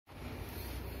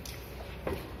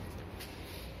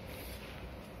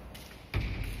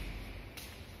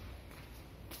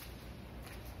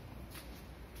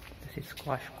This is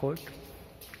squash court.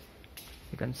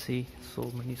 You can see so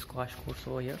many squash courts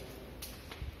over here.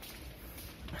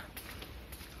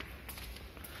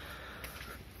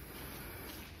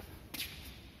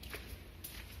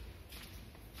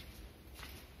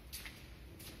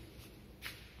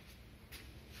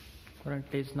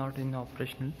 Currently is not in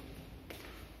operational.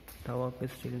 The work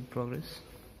is still in progress.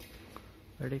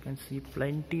 But you can see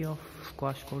plenty of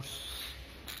squash courts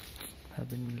have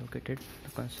been located.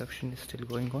 The construction is still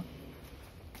going on.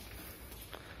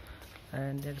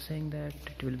 And they're saying that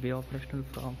it will be operational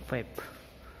from Feb.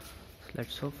 So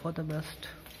let's hope for the best.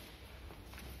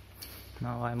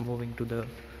 Now I'm moving to the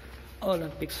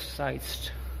Olympic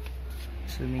sized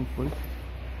swimming pool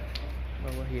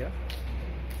over here.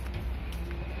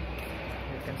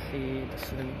 You can see the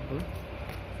swimming pool.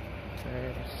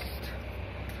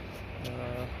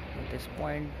 At this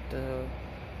point the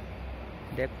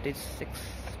depth is 6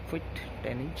 feet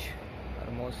 10 inch,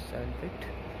 almost 7 feet,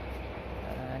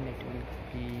 and it will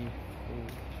be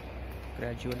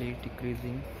gradually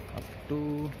decreasing up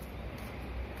to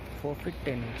 4 feet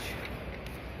 10 inch.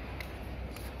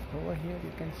 Over here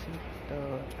you can see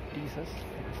the Jesus,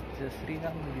 it's the Sri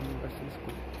Ram Universal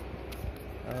School.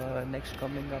 Next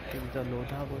coming up is the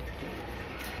Lodha School.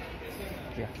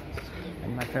 Yeah,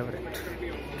 and my favorite.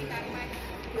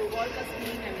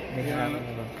 They have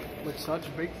with such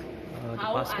big the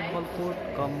basketball court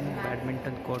come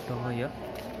badminton court over here.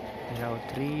 We have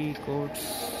 3 courts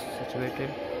situated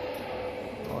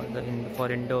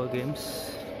for indoor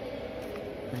games.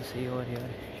 You can see over here,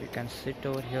 you can sit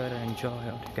over here and enjoy,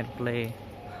 or you can play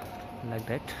like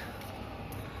that.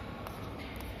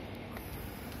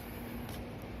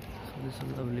 So this is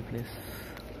a lovely place.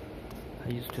 I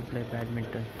used to play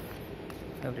badminton,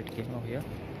 favorite game over here.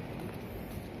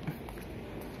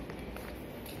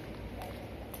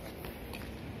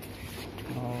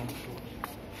 Now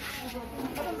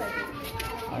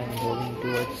I am going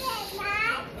towards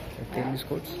the tennis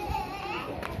courts.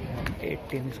 8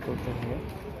 tennis courts over here.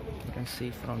 You can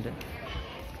see from there.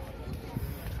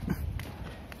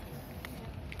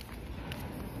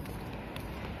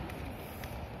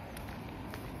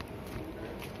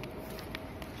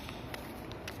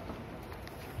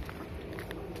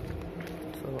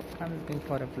 So I'm looking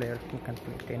for a player who can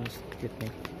play tennis with me.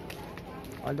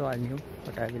 Although I'm new,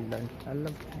 but I will learn.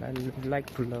 I like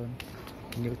to learn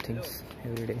new things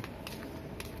every day.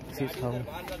 This is how I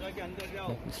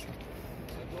make mistakes.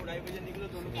 So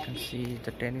you can see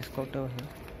the tennis court over here.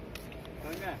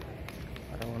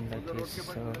 Around like this.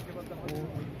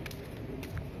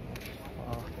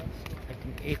 I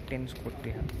think 8 tennis courts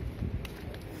we have.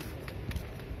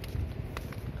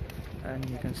 And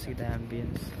you can see the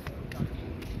ambience,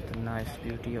 the nice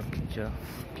beauty of nature.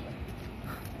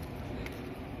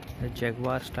 The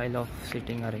jaguar style of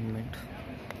sitting arrangement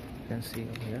you can see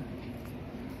over here.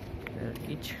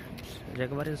 Each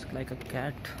jaguar is like a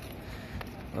cat,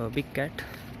 a big cat.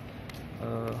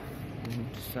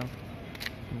 So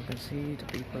you can see the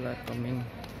people are coming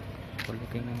for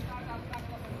looking over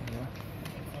here.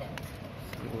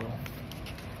 So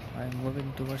I am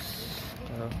moving towards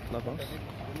the clubhouse.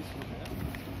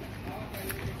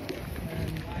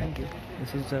 And thank you.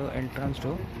 This is the entrance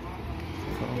door.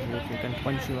 From here you can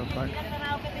punch your card.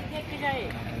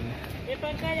 You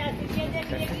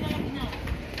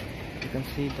can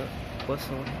see the bus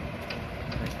over.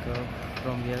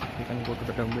 From here you can go to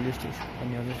the W station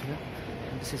on your way here.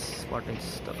 This is what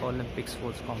is the Olympic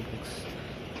Sports Complex.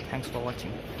 Thanks for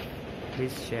watching.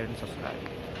 Please share and subscribe.